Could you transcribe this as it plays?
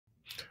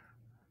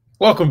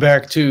Welcome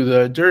back to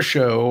the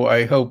Dershow.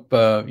 I hope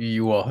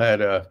you all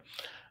had a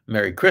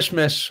Merry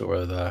Christmas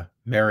or the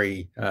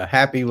Merry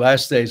Happy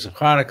last days of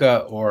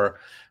Hanukkah or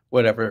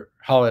whatever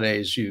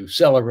holidays you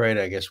celebrate.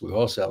 I guess we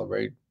all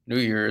celebrate New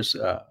Year's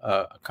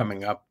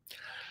coming up.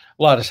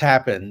 A lot has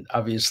happened,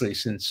 obviously,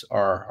 since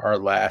our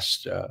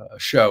last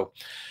show.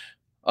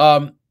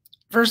 Um,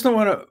 First, I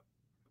want to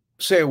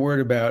say a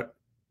word about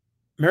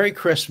Merry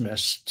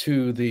Christmas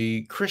to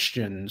the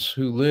Christians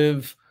who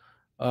live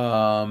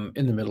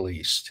in the Middle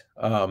East.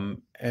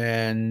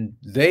 And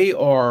they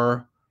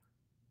are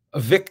a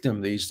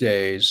victim these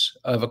days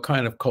of a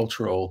kind of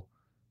cultural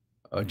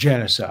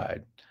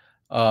genocide.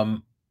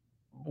 Um,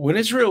 when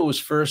Israel was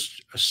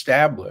first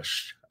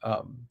established,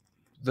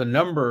 the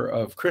number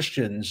of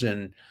Christians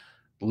in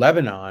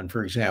Lebanon,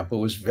 for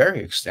example, was very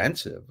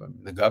extensive. I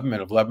mean, the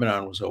government of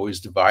Lebanon was always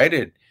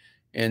divided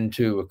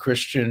into a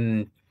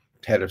Christian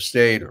head of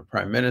state or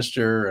prime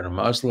minister and a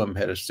Muslim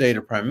head of state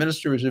or prime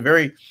minister. It was a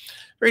very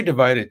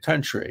divided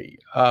country.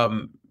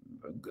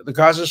 The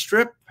Gaza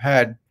Strip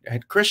had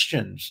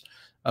Christians,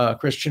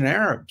 Christian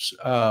Arabs,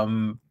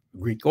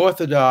 Greek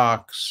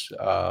Orthodox,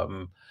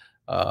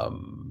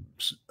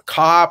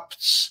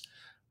 Copts,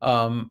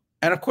 and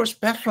of course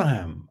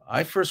Bethlehem.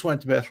 I first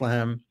went to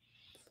Bethlehem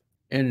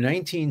in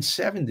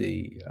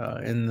 1970,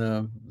 in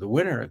the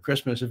winter,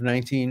 Christmas of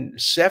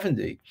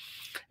 1970.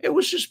 It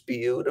was just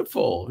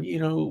beautiful,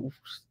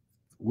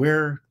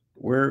 where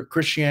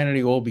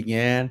Christianity all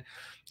began.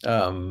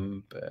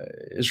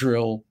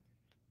 Israel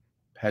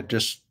had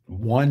just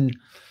won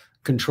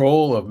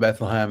control of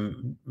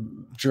Bethlehem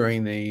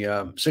during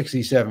the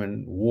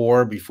 67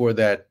 war. Before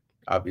that,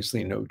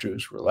 obviously, no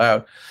Jews were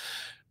allowed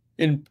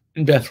in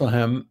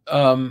Bethlehem.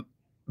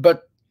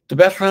 But the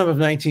Bethlehem of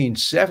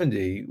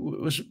 1970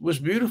 was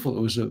beautiful.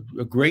 It was a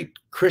great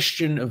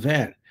Christian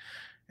event.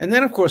 And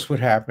then, of course, what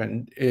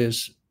happened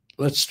is,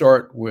 let's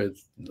start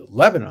with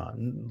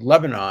Lebanon.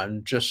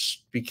 Lebanon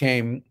just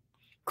became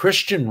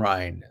Christian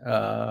Rhine,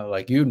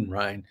 like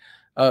Judenrein.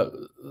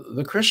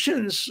 The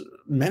Christians,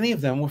 many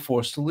of them were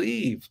forced to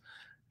leave.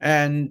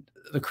 And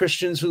the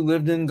Christians who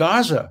lived in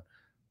Gaza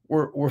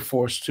were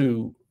forced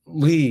to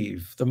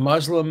leave. The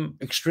Muslim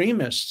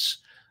extremists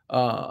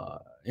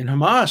in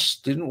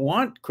Hamas didn't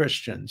want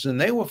Christians, and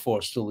they were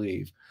forced to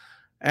leave.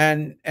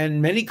 And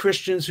many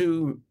Christians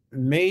who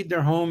made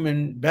their home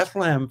in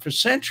Bethlehem for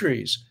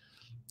centuries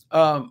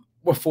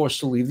were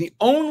forced to leave. The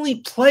only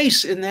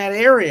place in that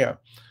area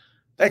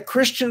that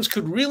Christians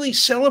could really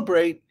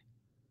celebrate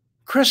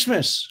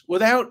Christmas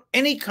without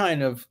any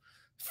kind of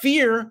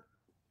fear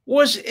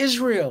was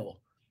Israel.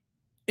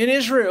 In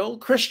Israel,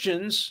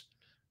 Christians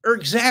are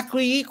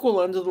exactly equal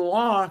under the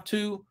law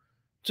to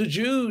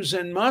Jews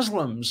and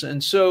Muslims.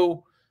 And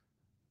so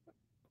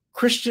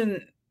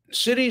Christian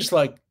cities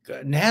like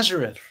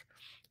Nazareth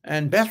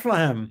and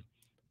Bethlehem,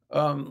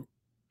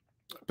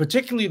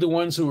 particularly the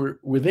ones who were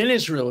within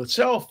Israel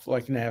itself,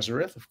 like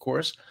Nazareth, of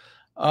course,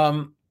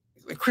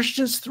 the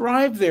Christians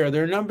thrived there.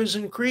 Their numbers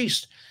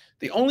increased.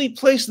 The only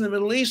place in the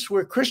Middle East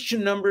where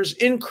Christian numbers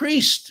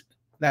increased,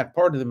 that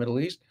part of the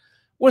Middle East,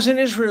 was in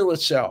Israel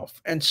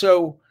itself. And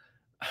so,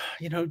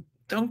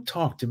 don't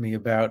talk to me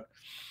about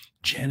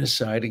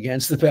genocide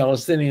against the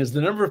Palestinians.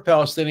 The number of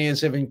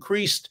Palestinians have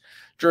increased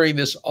during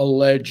this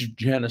alleged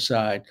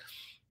genocide.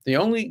 The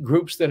only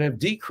groups that have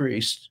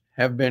decreased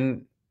have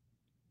been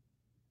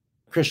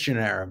Christian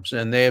Arabs,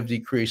 and they have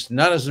decreased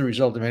not as a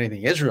result of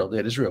anything Israel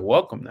did. Israel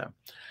welcomed them,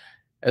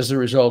 as a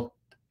result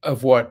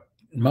of what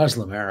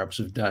Muslim Arabs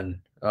have done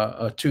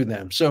to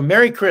them. So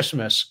Merry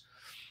Christmas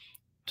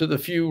to the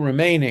few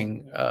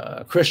remaining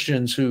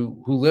Christians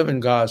who live in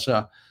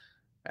Gaza,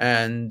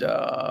 and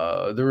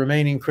the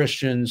remaining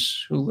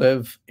Christians who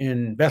live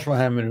in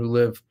Bethlehem and who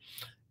live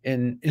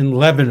in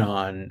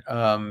Lebanon.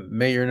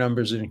 May your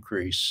numbers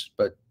increase,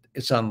 but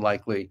it's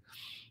unlikely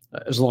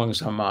as long as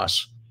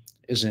Hamas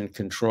is in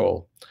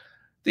control.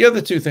 The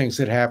other two things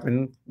that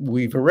happened,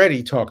 we've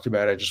already talked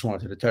about. I just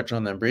wanted to touch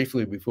on them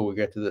briefly before we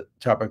get to the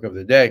topic of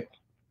the day.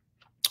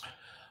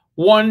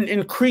 One,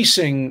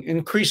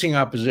 increasing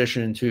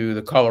opposition to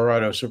the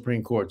Colorado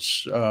Supreme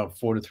Court's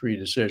 4-3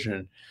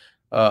 decision,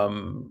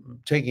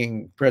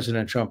 taking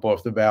President Trump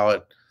off the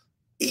ballot.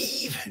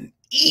 Even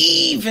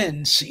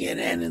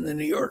CNN and the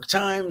New York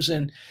Times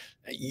and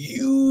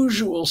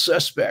usual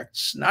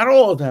suspects, not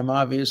all of them,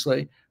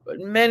 obviously, but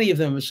many of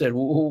them have said,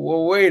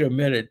 well, wait a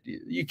minute,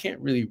 you can't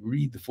really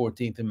read the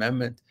 14th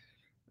Amendment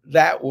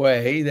that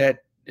way. That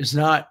is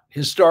not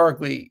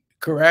historically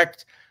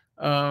correct.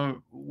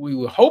 We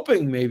were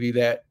hoping maybe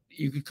that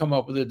you could come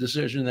up with a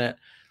decision that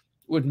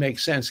would make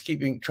sense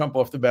keeping Trump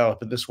off the ballot,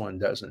 but this one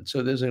doesn't.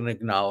 So there's an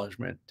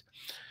acknowledgement.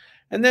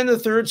 And then the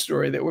third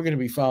story that we're going to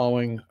be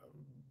following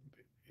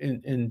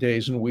in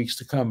days and weeks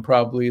to come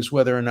probably is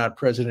whether or not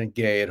President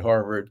Gay at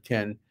Harvard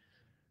can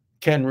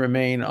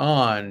remain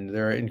on.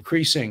 There are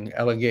increasing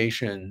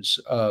allegations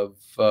of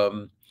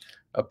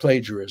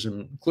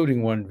plagiarism,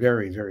 including one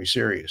very, very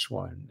serious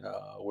one,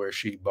 where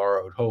she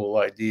borrowed whole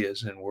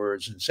ideas and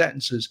words and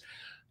sentences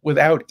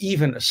without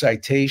even a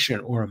citation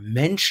or a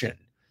mention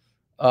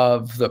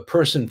of the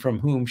person from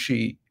whom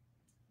she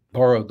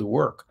borrowed the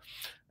work.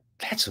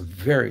 That's a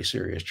very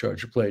serious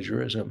charge of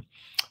plagiarism.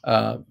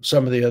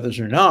 Some of the others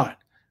are not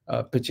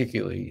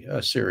particularly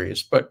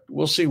serious, but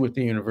we'll see what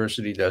the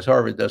university does.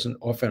 Harvard doesn't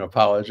often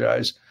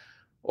apologize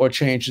or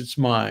change its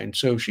mind,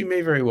 so she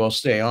may very well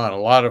stay on. A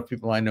lot of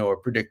people I know are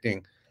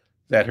predicting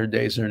that her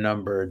days are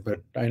numbered,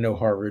 but I know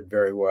Harvard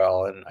very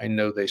well, and I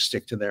know they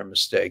stick to their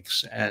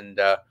mistakes, and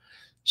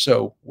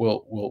so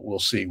we'll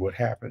see what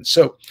happens.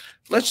 So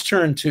let's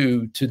turn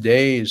to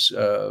today's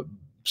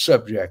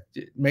subject.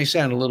 It may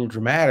sound a little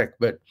dramatic,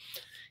 but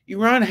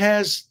Iran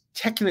has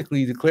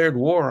technically declared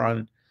war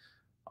on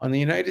the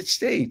United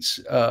States.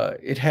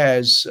 It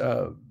has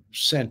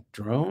sent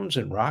drones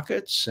and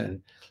rockets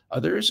and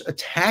others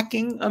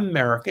attacking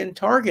American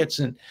targets.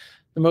 And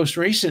the most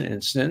recent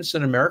instance,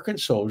 an American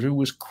soldier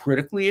was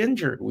critically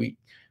injured.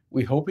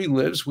 We hope he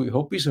lives. We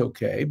hope he's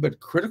okay. But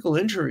critical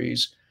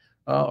injuries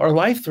are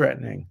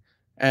life-threatening,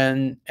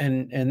 and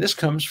this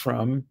comes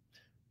from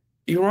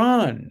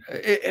Iran,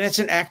 and it's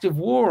an act of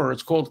war.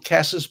 It's called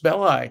casus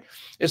belli.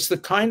 It's the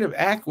kind of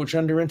act which,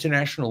 under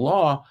international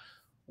law,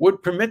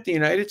 would permit the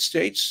United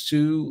States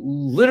to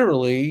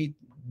literally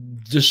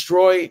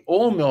destroy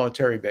all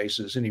military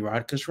bases in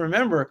Iran. Because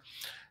remember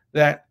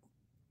that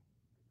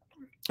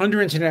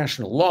under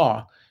international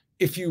law,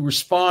 if you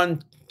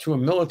respond to a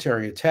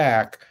military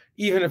attack,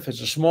 even if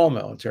it's a small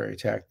military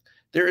attack,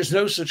 there is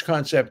no such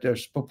concept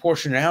as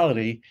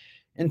proportionality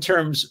in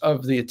terms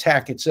of the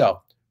attack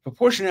itself.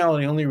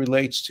 Proportionality only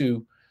relates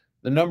to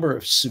the number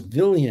of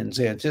civilians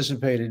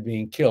anticipated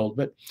being killed.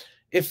 But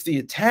if the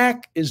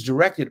attack is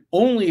directed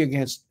only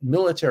against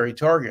military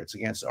targets,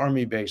 against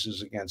army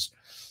bases, against,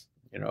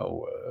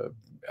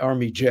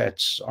 army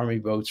jets, army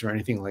boats, or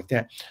anything like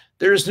that,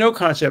 there is no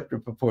concept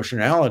of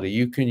proportionality.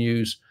 You can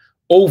use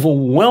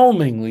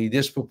overwhelmingly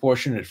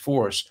disproportionate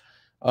force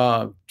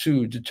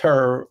to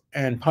deter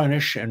and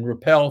punish and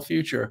repel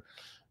future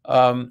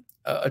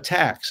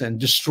attacks and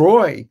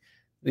destroy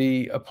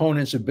the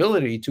opponent's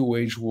ability to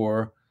wage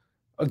war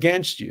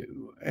against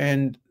you.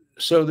 And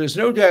so there's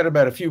no doubt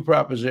about a few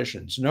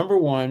propositions. Number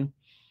one,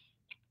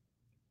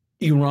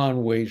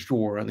 Iran waged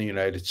war on the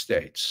United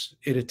States.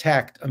 It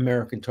attacked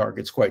American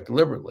targets quite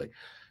deliberately.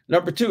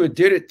 Number two, it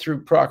did it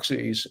through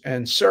proxies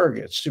and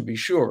surrogates, to be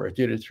sure. It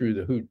did it through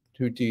the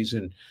Houthis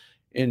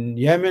in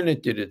Yemen.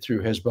 It did it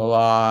through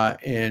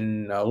Hezbollah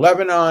in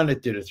Lebanon.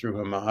 It did it through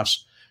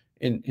Hamas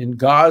in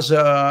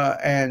Gaza,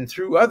 and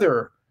through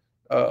other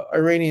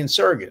Iranian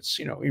surrogates.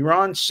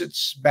 Iran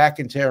sits back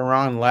in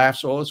Tehran,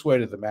 laughs all its way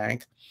to the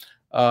bank,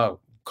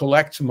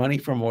 collects money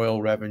from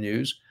oil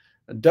revenues,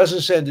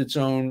 doesn't send its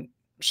own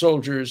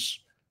soldiers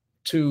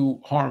to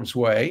harm's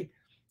way.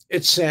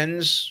 It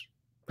sends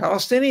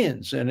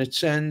Palestinians, and it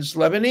sends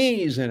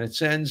Lebanese, and it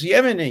sends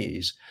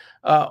Yemenis,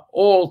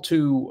 all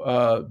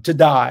to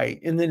die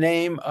in the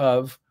name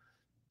of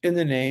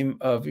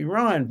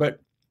Iran. But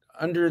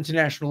under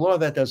international law,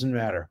 that doesn't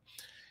matter.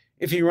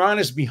 If Iran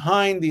is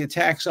behind the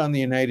attacks on the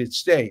United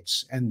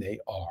States, and they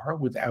are,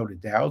 without a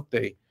doubt,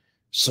 they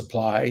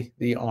supply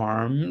the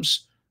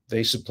arms,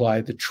 they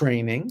supply the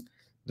training,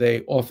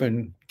 they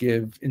often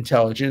give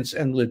intelligence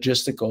and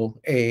logistical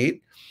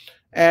aid,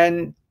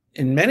 and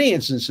in many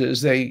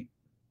instances, they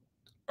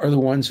are the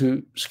ones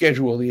who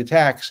schedule the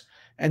attacks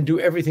and do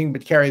everything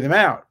but carry them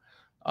out.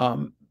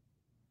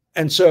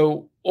 And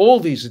so all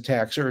these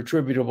attacks are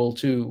attributable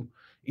to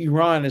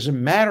Iran as a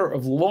matter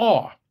of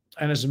law,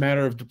 and as a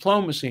matter of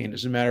diplomacy, and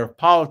as a matter of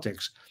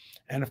politics,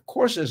 and of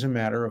course, as a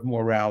matter of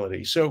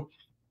morality. So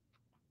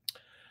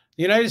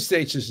the United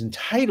States is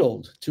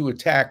entitled to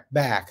attack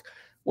back.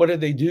 What did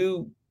they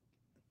do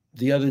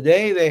the other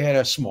day? They had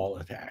a small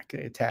attack.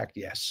 They attacked,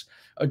 yes,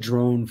 a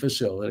drone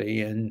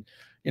facility, and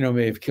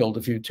may have killed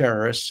a few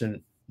terrorists,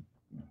 and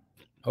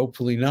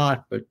hopefully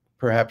not, but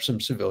perhaps some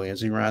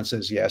civilians. Iran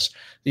says yes.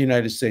 The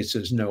United States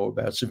says no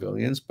about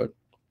civilians, but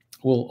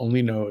we'll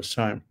only know as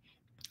time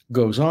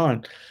goes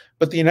on.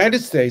 But the United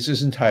States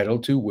is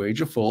entitled to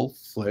wage a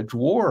full-fledged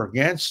war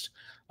against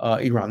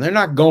Iran. They're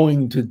not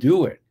going to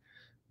do it.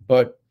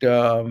 But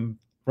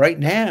right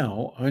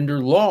now, under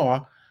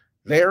law,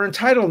 they are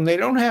entitled, and they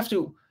don't have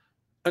to,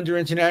 under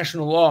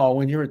international law,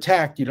 when you're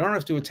attacked, you don't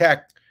have to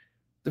attack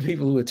the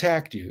people who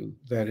attacked you,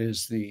 that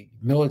is the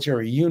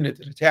military unit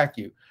that attacked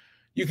you.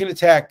 You can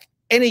attack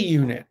any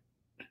unit,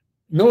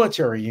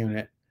 military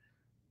unit,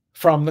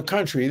 from the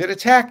country that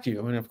attacked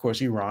you. And of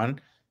course, Iran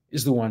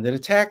is the one that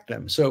attacked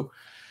them. So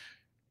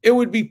it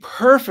would be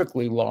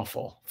perfectly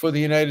lawful for the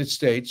United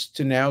States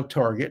to now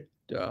target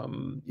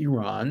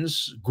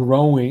Iran's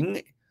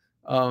growing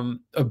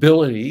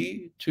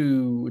ability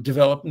to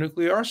develop a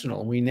nuclear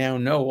arsenal. We now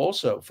know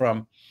also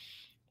from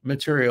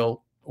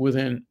material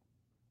within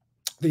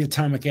the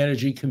atomic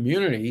energy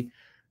community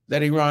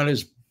that Iran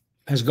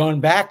has gone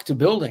back to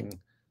building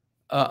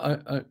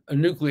a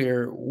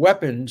nuclear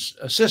weapons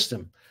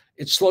system.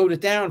 It slowed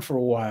it down for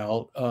a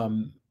while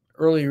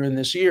earlier in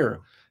this year,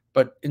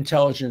 but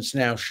intelligence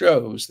now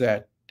shows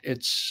that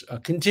it's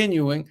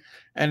continuing,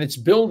 and it's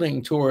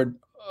building toward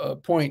a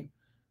point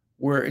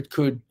where it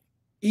could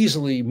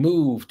easily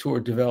move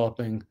toward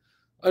developing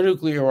a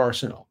nuclear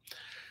arsenal.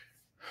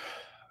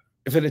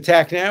 If it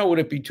attacked now, would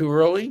it be too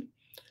early?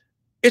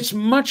 It's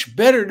much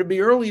better to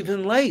be early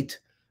than late.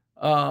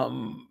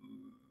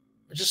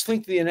 Just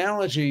think the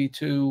analogy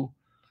to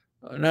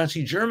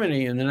Nazi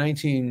Germany in the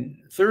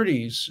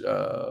 1930s.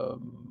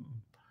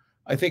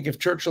 I think if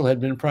Churchill had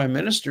been prime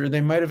minister,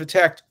 they might have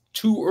attacked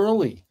too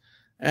early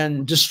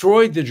and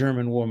destroyed the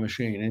German war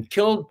machine and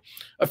killed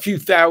a few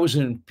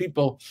thousand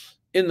people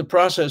in the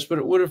process, but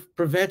it would have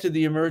prevented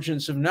the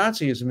emergence of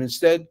Nazism.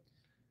 Instead,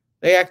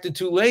 they acted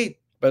too late.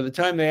 By the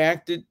time they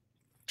acted,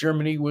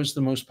 Germany was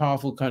the most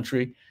powerful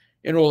country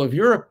in all of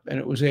Europe, and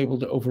it was able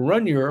to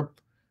overrun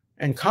Europe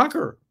and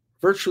conquer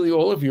virtually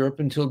all of Europe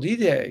until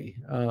D-Day,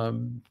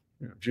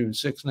 June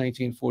 6,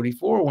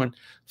 1944, when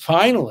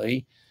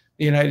finally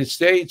the United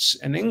States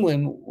and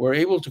England were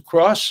able to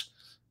cross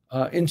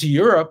into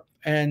Europe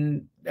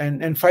and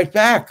fight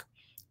back.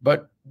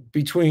 But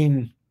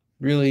between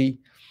really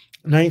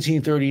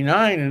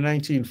 1939 and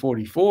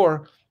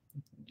 1944,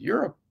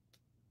 Europe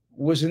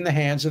was in the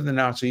hands of the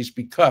Nazis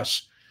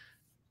because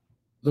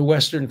the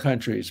Western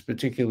countries,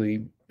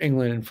 particularly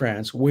England and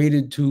France,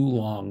 waited too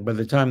long. By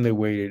the time they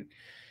waited,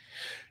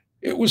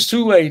 it was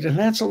too late. And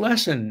that's a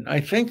lesson,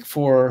 I think,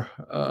 for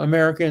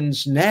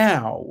Americans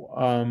now.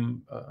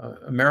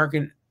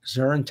 Americans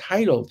are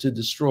entitled to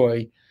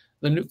destroy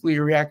the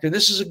nuclear reactor.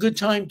 This is a good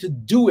time to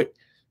do it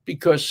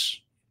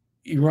because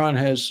Iran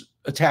has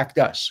attacked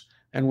us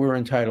and we're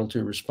entitled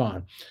to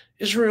respond.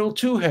 Israel,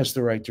 too, has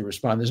the right to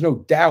respond. There's no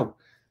doubt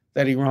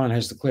that Iran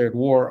has declared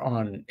war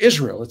on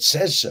Israel. It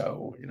says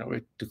so.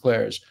 It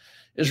declares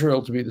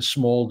Israel to be the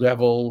small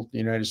devil, the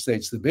United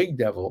States the big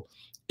devil.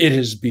 It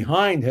is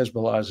behind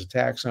Hezbollah's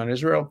attacks on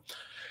Israel.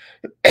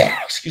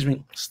 Excuse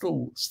me,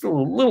 still a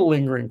little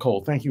lingering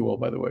cold. Thank you all,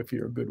 by the way, for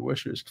your good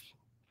wishes.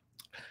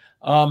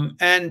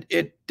 And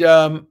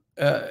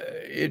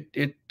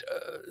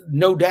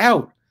no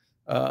doubt,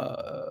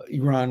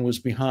 Iran was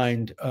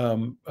behind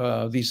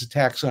these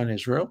attacks on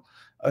Israel,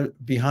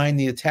 behind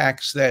the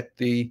attacks that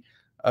the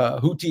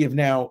Houthi have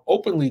now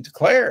openly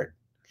declared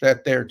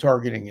that they're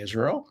targeting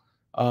Israel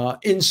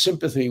in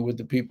sympathy with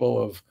the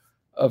people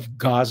of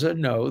Gaza.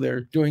 No,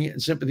 they're doing it in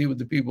sympathy with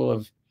the people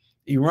of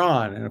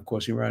Iran. And of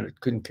course, Iran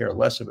couldn't care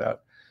less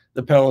about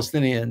the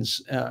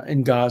Palestinians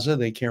in Gaza.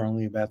 They care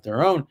only about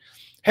their own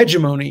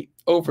hegemony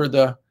over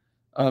the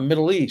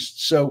Middle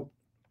East. So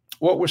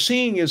what we're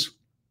seeing is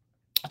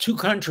two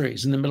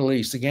countries in the Middle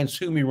East against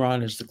whom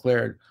Iran has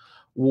declared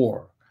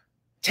war.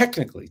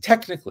 Technically,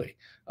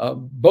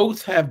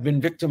 both have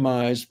been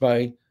victimized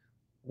by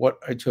what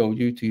I told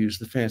you, to use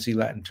the fancy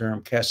Latin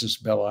term, casus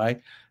belli,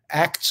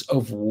 acts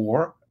of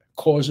war,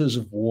 causes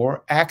of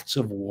war, acts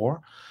of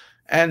war.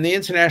 And the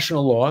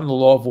international law and the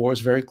law of war is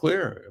very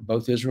clear.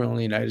 Both Israel and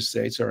the United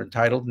States are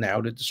entitled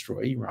now to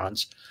destroy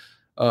Iran's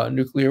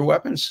nuclear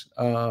weapons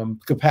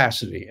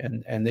capacity,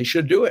 and they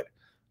should do it.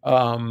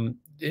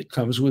 It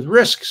comes with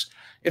risks.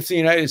 If the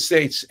United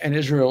States and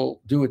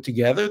Israel do it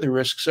together, the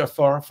risks are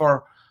far,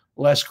 far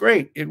less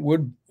great. It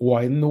would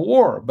widen the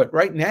war. But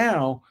right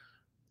now,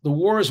 the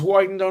war is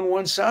widened on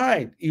one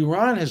side.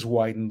 Iran has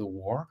widened the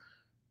war.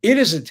 It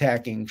is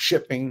attacking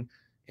shipping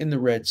in the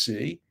Red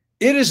Sea.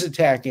 It is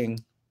attacking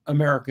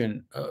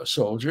American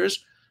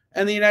soldiers.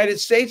 And the United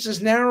States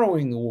is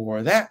narrowing the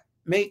war. That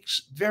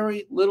makes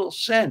very little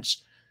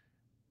sense.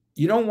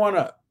 You don't want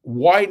to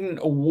widen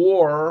a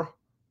war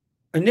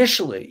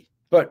initially.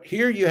 But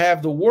here you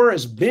have the war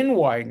has been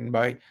widened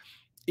by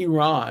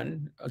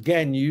Iran,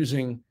 again,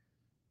 using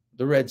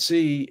the Red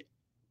Sea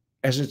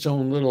as its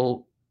own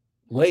little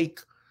lake,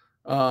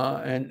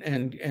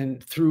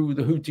 and through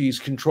the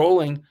Houthis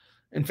controlling.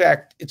 In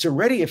fact, it's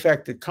already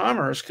affected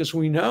commerce because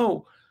we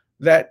know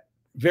that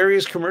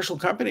various commercial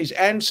companies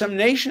and some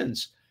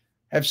nations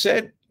have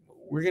said,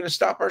 we're going to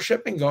stop our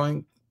shipping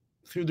going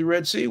through the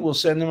Red Sea. We'll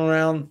send them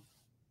around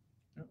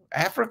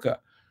Africa,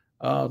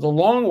 the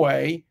long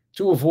way,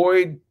 to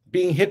avoid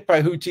being hit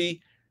by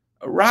Houthi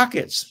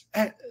rockets.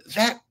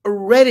 That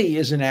already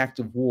is an act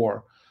of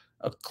war.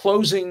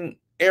 Closing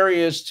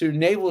areas to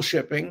naval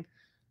shipping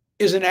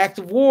is an act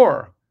of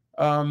war.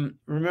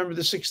 Remember,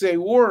 the Six-Day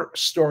War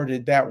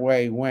started that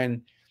way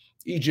when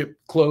Egypt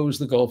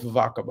closed the Gulf of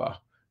Aqaba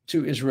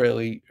to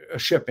Israeli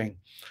shipping.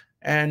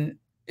 And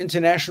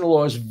international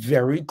law is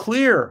very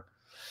clear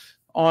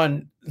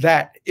on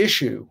that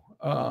issue.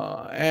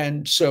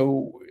 And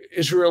so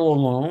Israel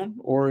alone,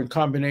 or in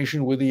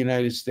combination with the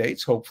United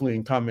States, hopefully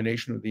in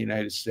combination with the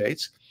United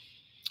States,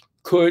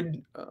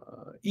 could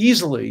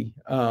easily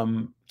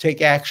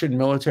take action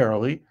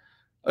militarily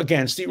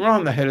against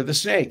Iran, the head of the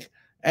snake.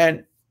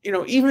 And,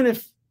 even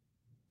if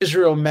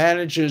Israel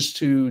manages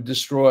to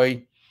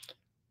destroy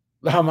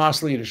the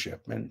Hamas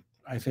leadership, and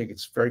I think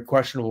it's very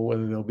questionable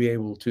whether they'll be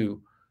able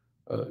to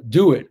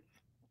do it,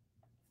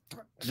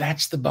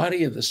 that's the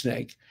body of the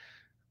snake.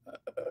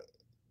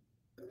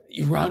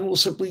 Iran will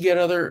simply get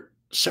other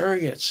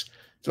surrogates.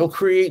 They'll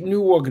create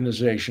new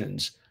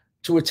organizations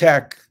to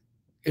attack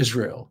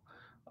Israel.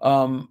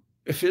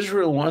 If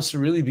Israel wants to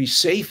really be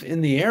safe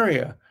in the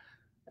area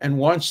and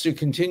wants to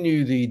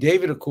continue the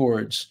David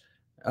Accords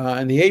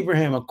and the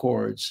Abraham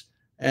Accords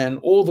and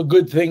all the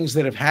good things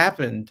that have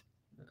happened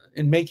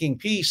in making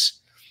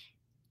peace,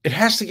 it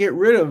has to get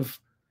rid of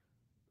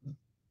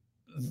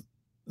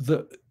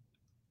the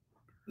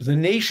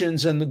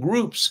nations and the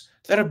groups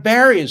that are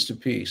barriers to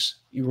peace.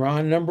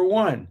 Iran, number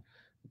one.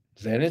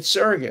 Then its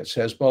surrogates,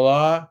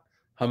 Hezbollah,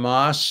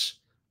 Hamas,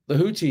 the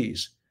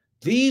Houthis.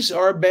 These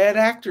are bad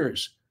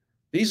actors.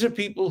 These are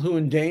people who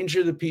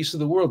endanger the peace of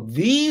the world.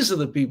 These are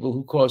the people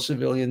who cause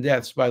civilian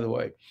deaths, by the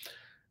way.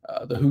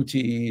 The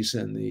Houthis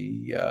and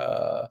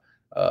the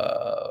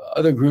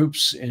other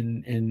groups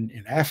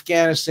in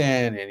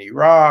Afghanistan and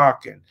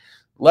Iraq and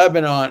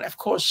Lebanon. Of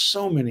course,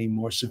 so many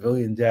more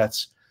civilian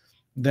deaths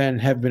than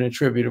have been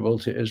attributable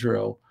to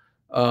Israel.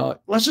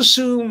 Let's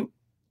assume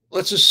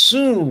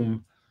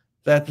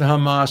that the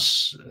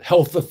Hamas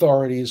health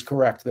authority is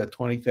correct, that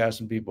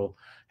 20,000 people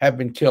have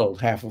been killed,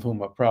 half of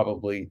whom are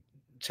probably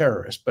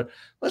terrorists. But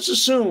let's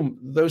assume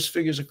those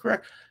figures are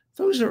correct.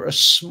 Those are a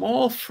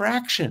small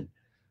fraction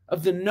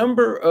of the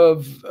number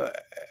of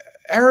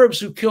Arabs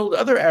who killed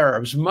other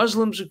Arabs,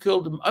 Muslims who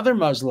killed other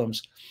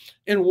Muslims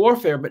in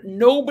warfare. But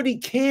nobody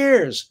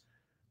cares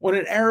when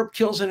an Arab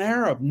kills an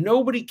Arab.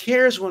 Nobody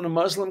cares when a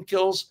Muslim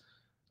kills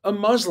a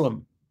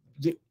Muslim.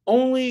 The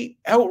only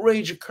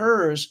outrage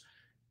occurs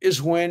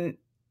is when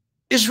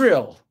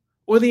Israel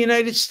or the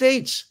United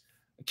States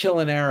kill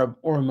an Arab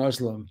or a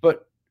Muslim.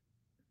 But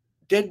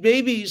dead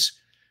babies,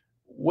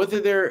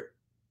 whether their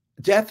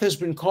death has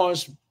been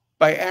caused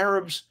by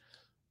Arabs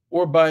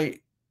or by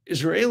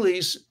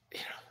Israelis,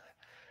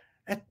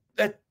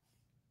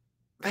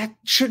 that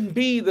shouldn't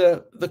be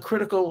the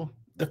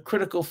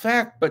critical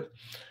fact. But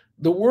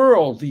the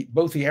world,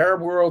 both the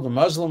Arab world, the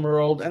Muslim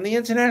world, and the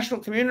international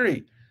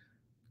community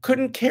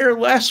couldn't care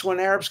less when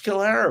Arabs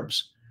kill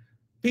Arabs.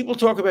 People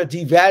talk about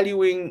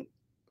devaluing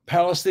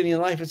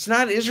Palestinian life. It's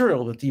not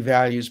Israel that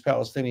devalues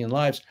Palestinian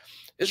lives.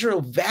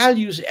 Israel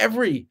values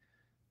every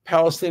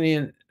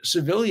Palestinian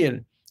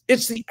civilian.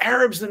 It's the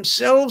Arabs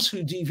themselves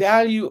who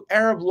devalue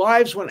Arab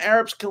lives when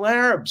Arabs kill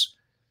Arabs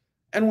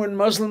and when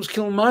Muslims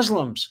kill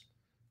Muslims.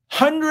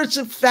 Hundreds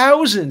of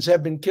thousands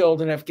have been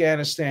killed in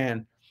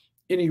Afghanistan,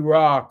 in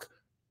Iraq,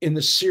 in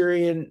the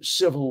Syrian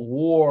civil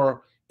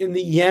war, in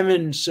the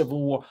Yemen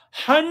civil war.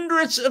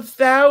 Hundreds of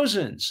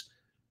thousands.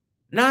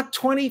 Not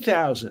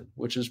 20,000,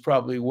 which is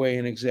probably way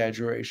an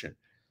exaggeration.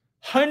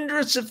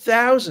 Hundreds of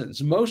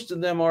thousands. Most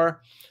of them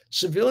are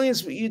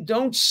civilians, but you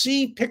don't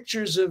see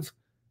pictures of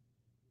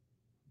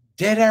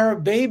dead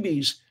Arab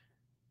babies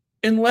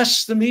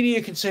unless the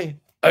media can say,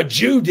 a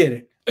Jew did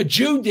it. A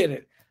Jew did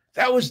it.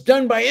 That was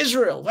done by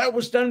Israel. That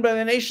was done by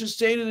the nation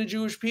state of the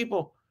Jewish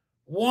people.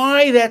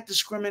 Why that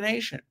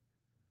discrimination?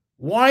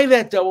 Why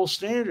that double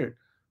standard?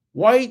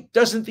 Why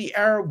doesn't the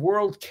Arab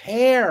world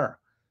care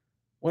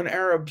when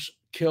Arabs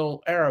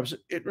kill Arabs?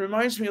 It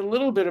reminds me a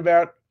little bit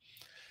about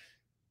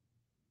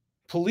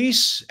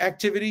police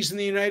activities in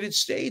the United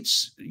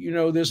States. You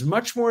know, there's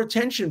much more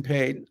attention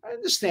paid. I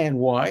understand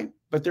why,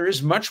 but there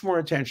is much more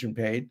attention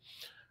paid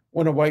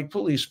when a white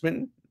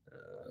policeman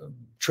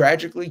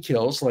tragically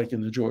kills, like in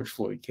the George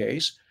Floyd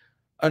case,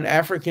 an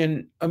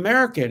African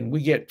American.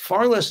 We get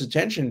far less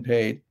attention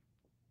paid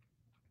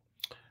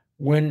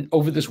when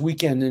over this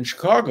weekend in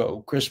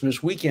Chicago,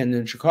 Christmas weekend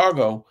in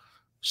Chicago,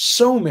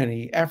 so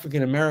many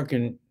African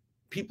American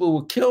people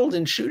were killed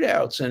in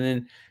shootouts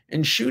and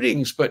in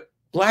shootings. But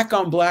black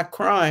on black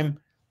crime,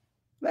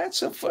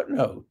 that's a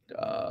footnote.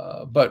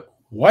 But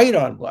white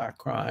on black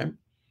crime,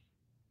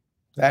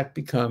 that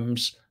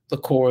becomes the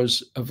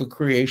cause of the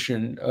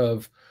creation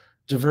of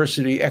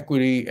diversity,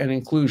 equity, and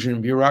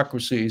inclusion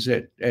bureaucracies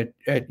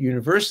at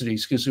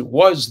universities, because it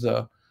was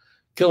the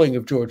killing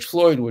of George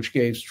Floyd which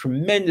gave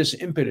tremendous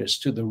impetus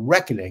to the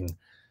reckoning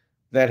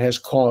that has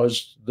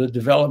caused the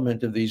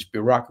development of these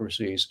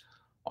bureaucracies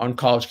on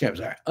college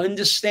campuses. I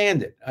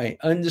understand it. I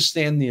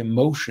understand the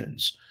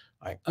emotions.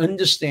 I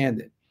understand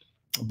it.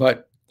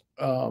 But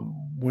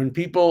when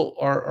people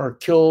are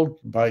killed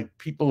by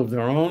people of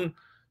their own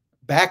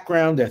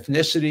background,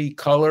 ethnicity,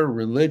 color,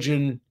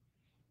 religion,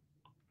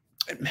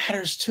 it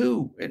matters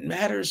too. It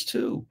matters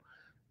too.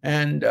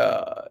 And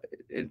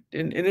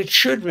it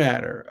should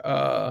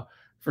matter.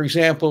 For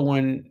example,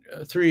 when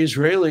 3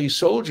 Israeli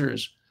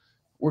soldiers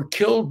were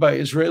killed by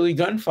Israeli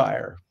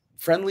gunfire,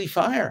 friendly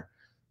fire,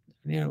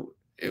 you know,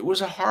 it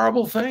was a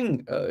horrible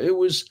thing. It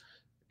was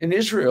in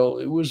Israel,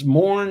 it was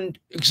mourned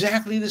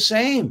exactly the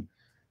same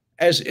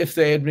as if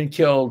they had been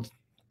killed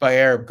by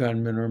Arab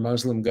gunmen or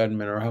Muslim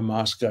gunmen or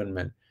Hamas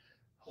gunmen.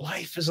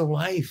 Life is a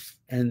life,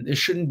 and there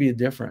shouldn't be a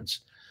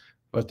difference.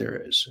 But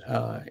there is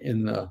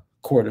in the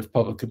court of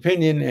public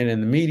opinion and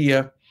in the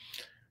media.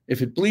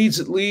 If it bleeds,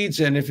 it leads.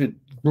 And if it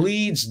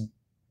bleeds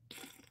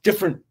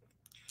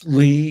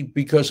differently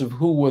because of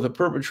who were the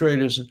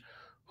perpetrators and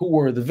who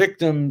were the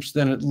victims,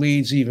 then it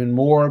leads even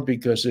more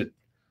because it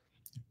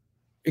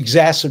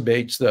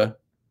exacerbates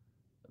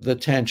the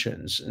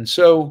tensions. And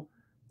so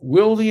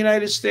will the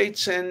United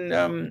States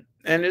and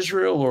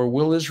Israel, or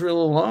will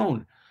Israel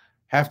alone,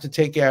 have to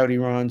take out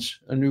Iran's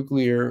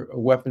nuclear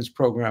weapons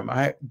program.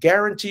 I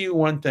guarantee you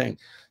one thing: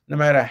 no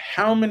matter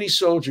how many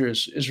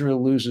soldiers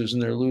Israel loses,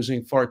 and they're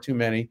losing far too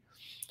many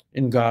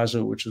in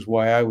Gaza, which is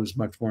why I was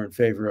much more in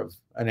favor of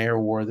an air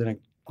war than a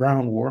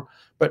ground war.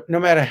 But no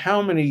matter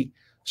how many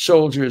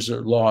soldiers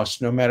are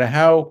lost, no matter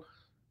how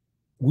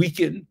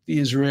weakened the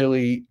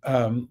Israeli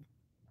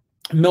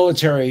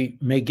military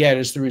may get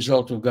as the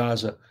result of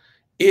Gaza,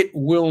 it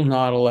will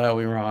not allow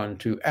Iran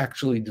to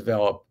actually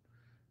develop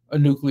a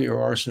nuclear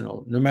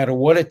arsenal. No matter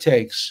what it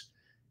takes,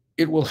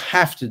 it will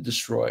have to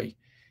destroy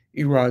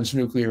Iran's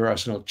nuclear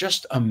arsenal.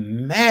 Just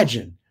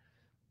imagine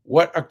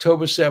what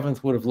October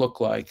 7th would have looked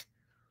like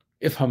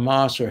if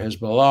Hamas or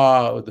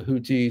Hezbollah or the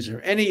Houthis or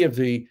any of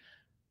the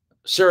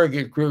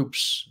surrogate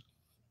groups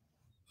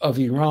of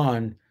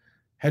Iran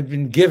had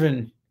been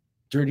given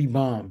dirty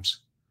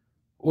bombs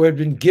or had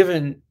been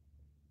given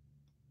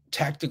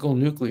tactical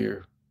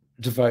nuclear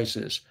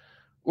devices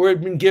or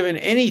had been given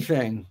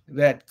anything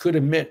that could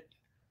emit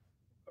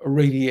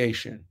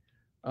radiation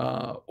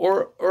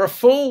or a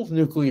full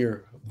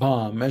nuclear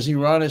bomb. As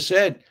Iran has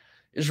said,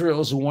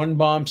 Israel is a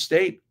one-bomb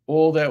state.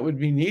 All that would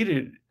be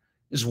needed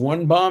is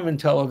one bomb in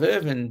Tel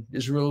Aviv and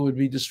Israel would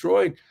be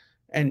destroyed.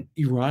 And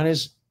Iran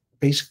has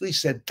basically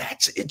said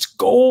that's its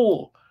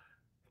goal,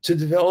 to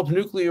develop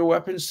nuclear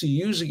weapons to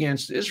use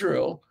against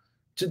Israel,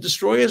 to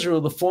destroy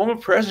Israel. The former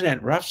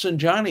president,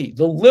 Rafsanjani,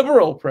 the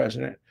liberal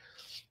president,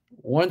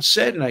 once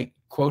said, and I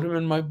quote him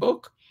in my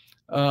book,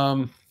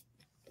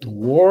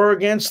 war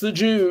against the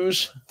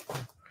Jews,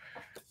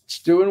 it's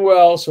doing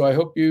well. So I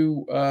hope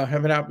you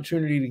have an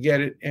opportunity to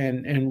get it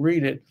and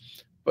read it.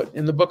 But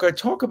in the book, I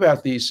talk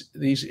about these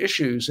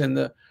issues. And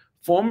the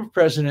former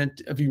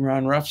president of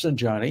Iran,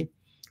 Rafsanjani,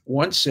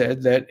 once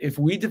said that if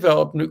we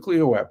develop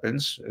nuclear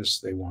weapons, as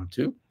they want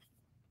to,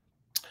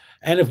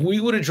 and if we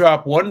were to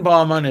drop one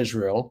bomb on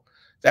Israel,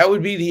 that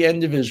would be the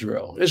end of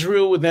Israel.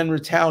 Israel would then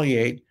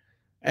retaliate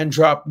and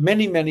drop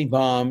many, many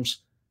bombs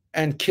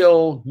and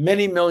kill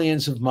many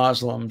millions of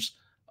Muslims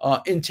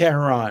in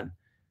Tehran.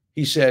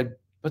 He said,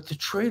 but the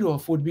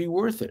trade-off would be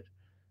worth it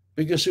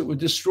because it would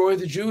destroy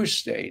the Jewish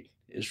state,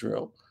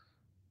 Israel.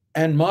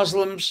 And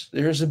Muslims,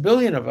 there's 1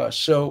 billion of us.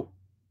 So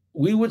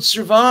we would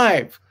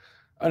survive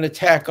an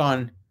attack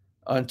on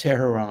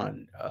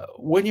Tehran.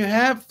 When you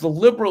have the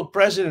liberal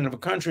president of a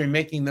country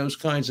making those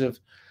kinds of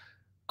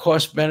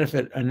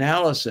cost-benefit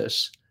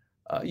analysis,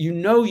 you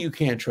know you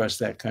can't trust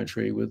that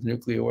country with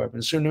nuclear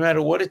weapons. So no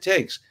matter what it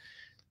takes,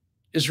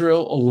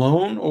 Israel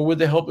alone or with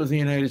the help of the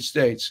United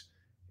States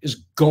is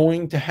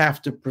going to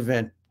have to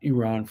prevent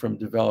Iran from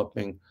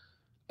developing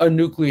a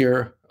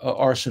nuclear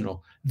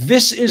arsenal.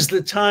 This is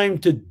the time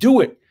to do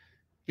it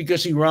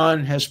because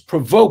Iran has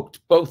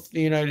provoked both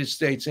the United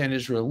States and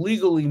Israel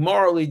legally,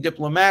 morally,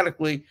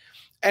 diplomatically,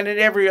 and in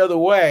every other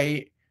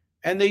way,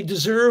 and they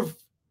deserve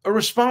a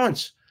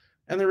response.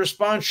 And the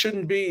response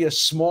shouldn't be a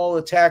small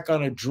attack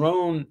on a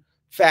drone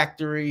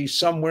factory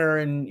somewhere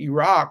in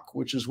Iraq,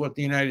 which is what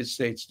the United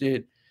States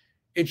did.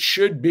 It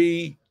should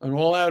be an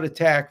all-out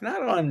attack,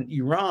 not on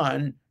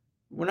Iran.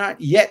 We're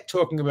not yet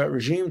talking about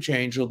regime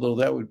change, although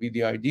that would be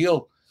the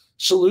ideal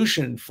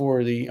solution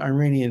for the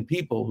Iranian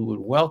people who would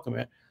welcome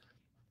it.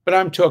 But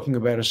I'm talking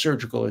about a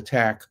surgical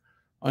attack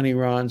on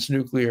Iran's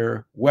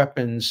nuclear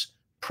weapons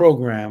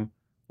program,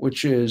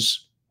 which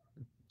is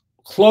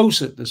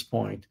close at this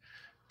point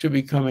to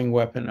becoming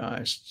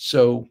weaponized.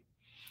 So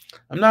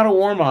I'm not a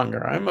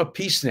warmonger. I'm a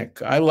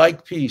peacenik. I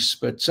like peace,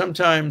 but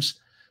sometimes,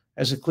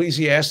 as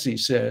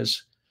Ecclesiastes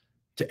says,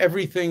 to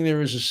everything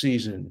there is a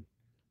season.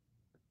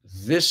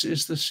 This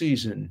is the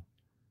season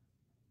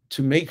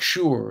to make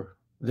sure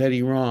that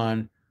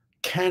Iran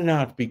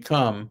cannot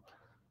become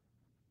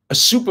a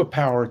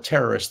superpower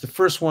terrorist, the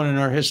first one in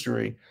our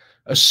history,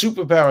 a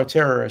superpower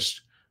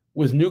terrorist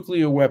with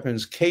nuclear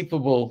weapons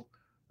capable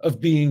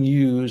of being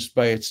used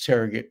by its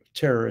terrorist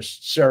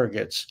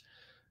surrogates.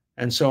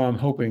 And so I'm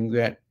hoping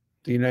that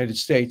the United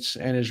States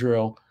and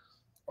Israel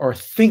are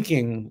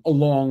thinking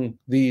along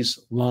these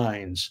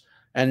lines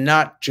and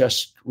not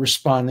just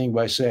responding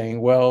by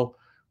saying, well,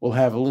 we'll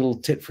have a little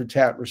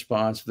tit-for-tat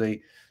response.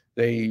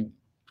 They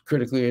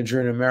critically injure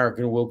an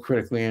American, we'll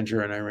critically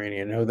injure an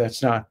Iranian. No,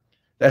 that's not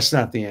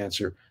the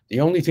answer. The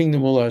only thing the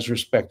mullahs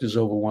respect is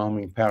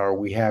overwhelming power.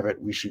 We have it.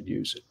 We should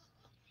use it.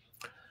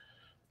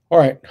 All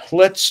right,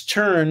 let's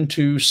turn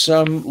to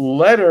some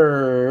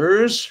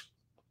letters.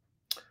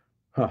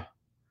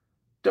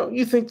 Don't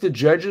you think the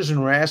judges in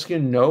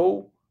Raskin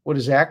know what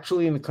is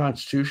actually in the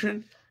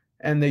Constitution?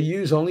 And they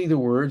use only the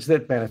words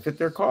that benefit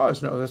their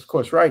cause. No, that's of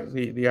course right.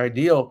 The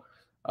ideal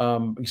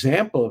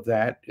example of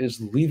that is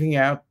leaving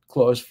out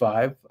Clause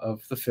 5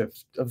 of the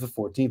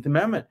 14th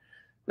Amendment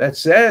that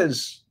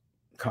says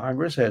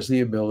Congress has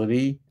the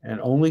ability,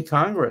 and only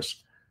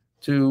Congress,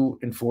 to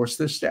enforce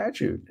this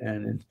statute,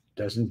 and it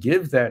doesn't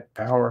give that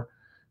power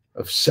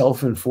of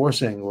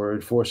self-enforcing or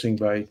enforcing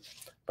by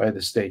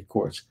the state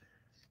courts.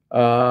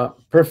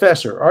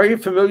 Professor, are you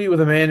familiar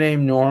with a man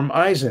named Norm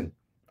Eisen?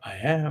 I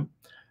am.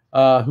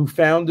 Who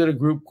founded a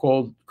group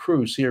called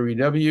CREW,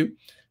 C-R-E-W.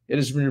 It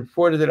has been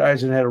reported that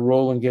Eisen had a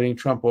role in getting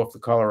Trump off the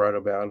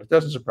Colorado ballot. It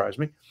doesn't surprise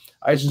me.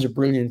 Eisen's a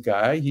brilliant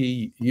guy.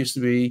 He used to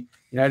be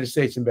United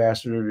States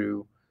ambassador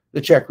to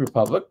the Czech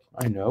Republic.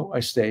 I know. I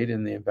stayed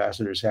in the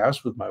ambassador's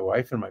house with my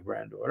wife and my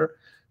granddaughter.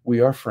 We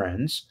are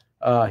friends.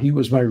 He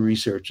was my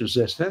research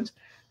assistant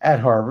at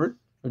Harvard.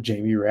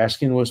 Jamie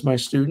Raskin was my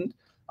student.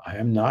 I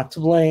am not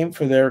to blame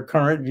for their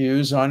current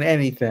views on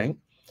anything,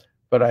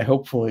 but I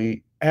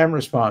hopefully am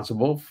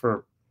responsible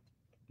for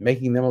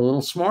making them a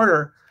little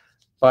smarter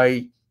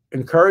by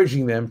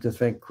encouraging them to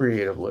think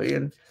creatively.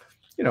 And,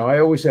 you know, I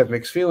always have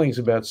mixed feelings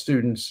about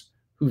students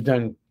who've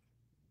done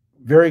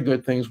very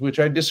good things, which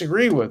I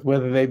disagree with,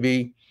 whether they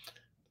be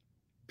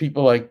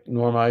people like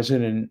Norm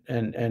Eisen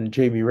and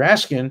Jamie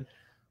Raskin,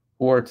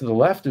 who are to the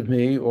left of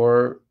me,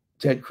 or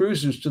Ted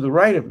Cruz, who's to the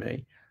right of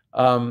me.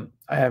 I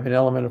have an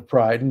element of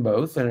pride in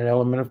both and an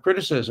element of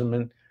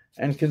criticism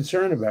and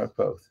concern about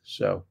both.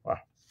 So,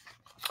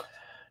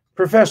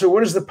 Professor,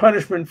 what is the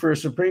punishment for a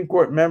Supreme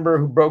Court member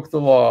who broke the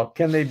law?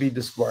 Can they be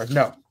disbarred?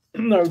 No.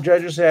 No,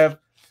 judges have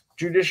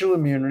judicial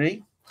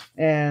immunity,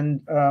 and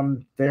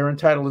they're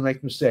entitled to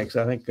make mistakes.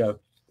 I think an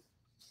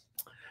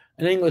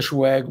English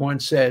wag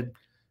once said,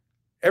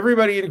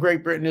 everybody in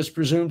Great Britain is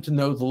presumed to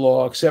know the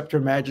law except Her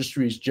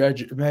Majesty's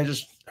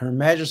judges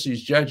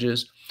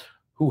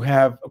who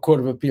have a court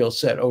of appeals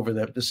set over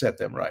them to set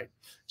them right.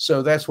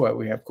 So that's why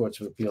we have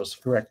courts of appeals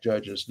to correct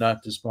judges,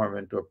 not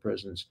disbarment or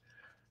prisons.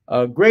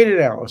 Great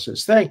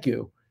analysis. Thank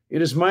you.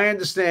 It is my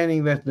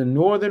understanding that the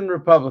Northern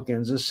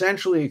Republicans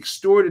essentially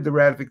extorted the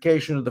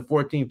ratification of the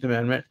 14th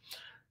Amendment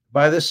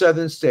by the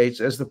Southern states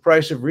as the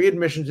price of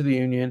readmission to the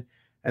Union,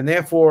 and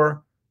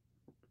therefore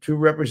to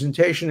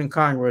representation in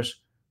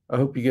Congress. I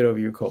hope you get over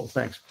your cold.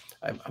 Thanks.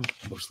 I'm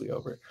mostly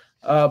over it.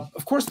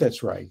 Of course,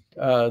 that's right.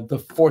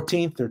 The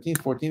 14th, 13th,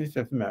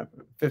 14th,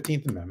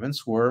 15th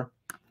Amendments were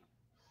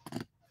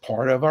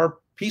part of our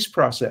peace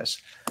process.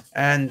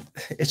 And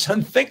it's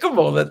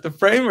unthinkable that the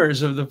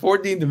framers of the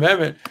 14th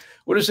Amendment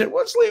would have said,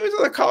 let's leave it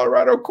to the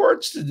Colorado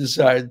courts to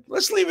decide.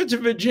 Let's leave it to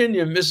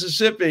Virginia,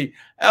 Mississippi,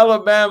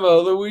 Alabama,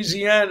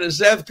 Louisiana,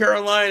 South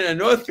Carolina,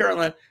 North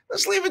Carolina.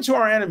 Let's leave it to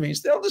our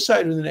enemies. They'll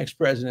decide who the next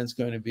president's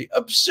going to be.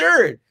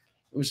 Absurd.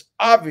 It was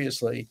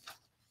obviously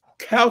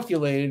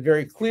calculated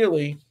very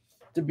clearly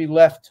to be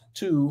left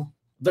to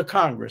the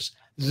Congress.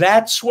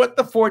 That's what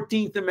the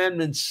 14th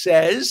Amendment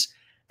says,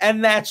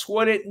 and that's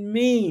what it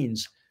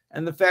means.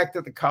 And the fact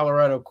that the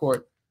Colorado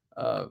court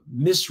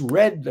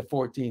misread the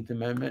 14th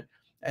Amendment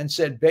and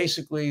said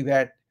basically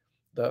that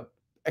the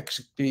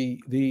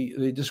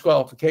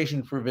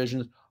disqualification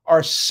provisions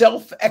are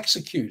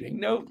self-executing.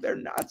 No, they're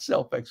not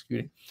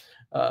self-executing.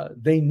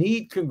 They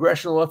need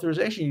congressional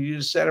authorization. You need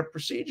to set up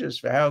procedures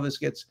for how this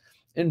gets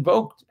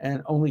invoked,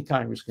 and only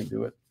Congress can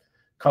do it.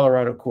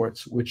 Colorado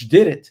courts, which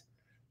did it,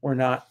 were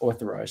not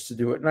authorized to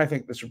do it, and I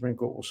think the Supreme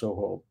Court will so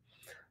hold.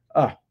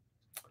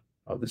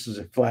 Oh, this is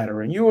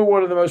flattering. You were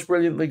one of the most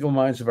brilliant legal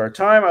minds of our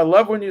time. I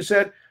love when you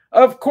said,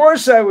 of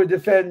course I would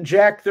defend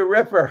Jack the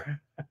Ripper.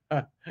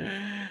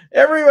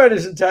 Everyone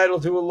is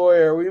entitled to a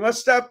lawyer. We must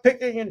stop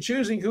picking and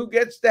choosing who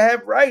gets to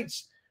have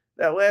rights.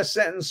 That last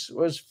sentence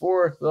was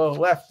for the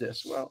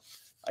leftists. Well,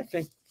 I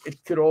think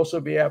it could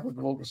also be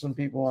applicable to some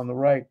people on the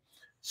right.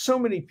 So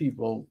many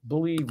people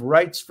believe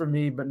rights for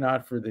me, but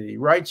not for thee.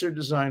 Rights are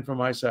designed for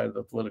my side of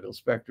the political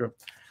spectrum,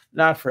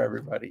 not for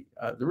everybody.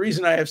 The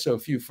reason I have so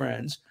few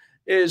friends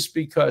is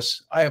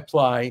because I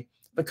apply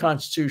the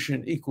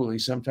Constitution equally.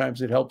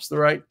 Sometimes it helps the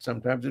right.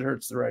 Sometimes it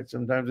hurts the right.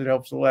 Sometimes it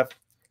helps the left.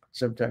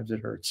 Sometimes it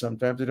hurts.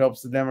 Sometimes it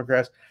helps the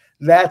Democrats.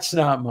 That's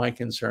not my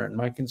concern.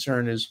 My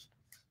concern is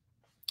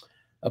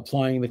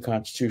applying the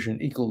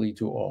Constitution equally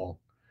to all.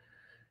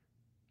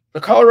 The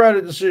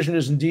Colorado decision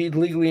is indeed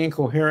legally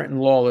incoherent and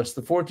lawless.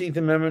 The 14th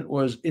Amendment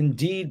was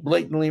indeed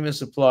blatantly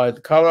misapplied.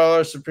 The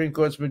Colorado Supreme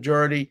Court's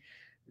majority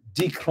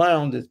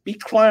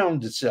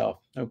beclowned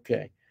itself.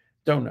 Okay,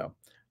 don't know.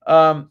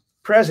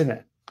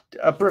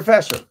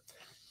 Professor,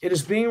 it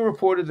is being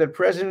reported that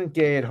President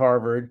Gay at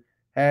Harvard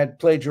had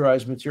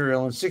plagiarized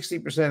material in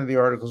 60% of the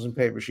articles and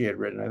papers she had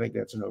written. I think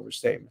that's an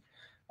overstatement.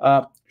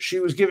 She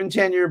was given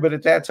tenure, but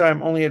at that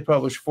time only had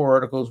published 4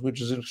 articles,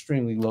 which is an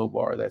extremely low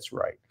bar. That's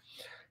right.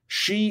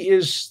 She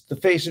is the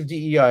face of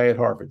DEI at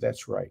Harvard.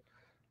 That's right.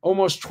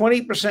 Almost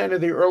 20% of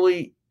the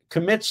early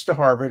commits to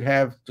Harvard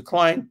have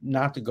declined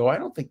not to go. I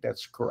don't think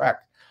that's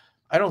correct.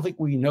 I don't think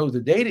we know the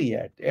data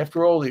yet.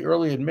 After all, the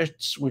early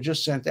admits were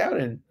just sent out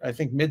in, I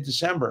think,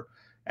 mid-December,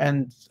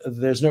 and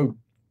there's no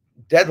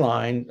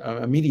deadline,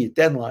 immediate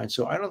deadline.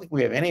 So I don't think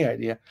we have any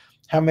idea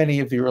how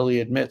many of the early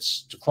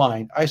admits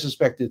declined. I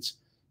suspect it's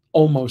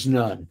almost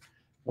none.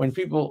 When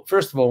people,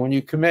 first of all, when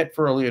you commit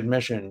for early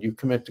admission, you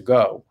commit to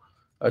go.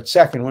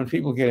 Second, when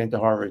people get into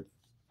Harvard,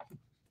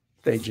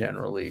 they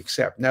generally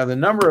accept. Now, the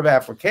number of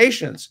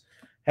applications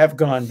have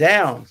gone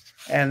down,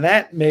 and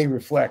that may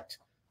reflect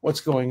what's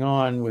going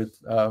on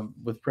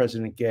with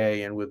President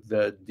Gay and with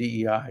the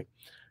DEI.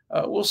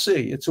 We'll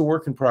see. It's a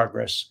work in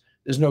progress.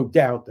 There's no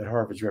doubt that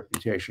Harvard's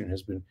reputation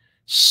has been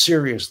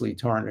seriously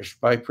tarnished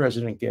by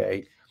President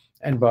Gay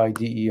and by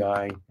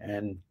DEI,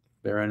 and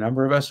there are a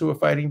number of us who are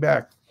fighting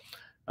back.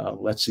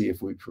 Let's see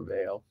if we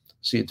prevail.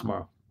 See you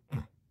tomorrow.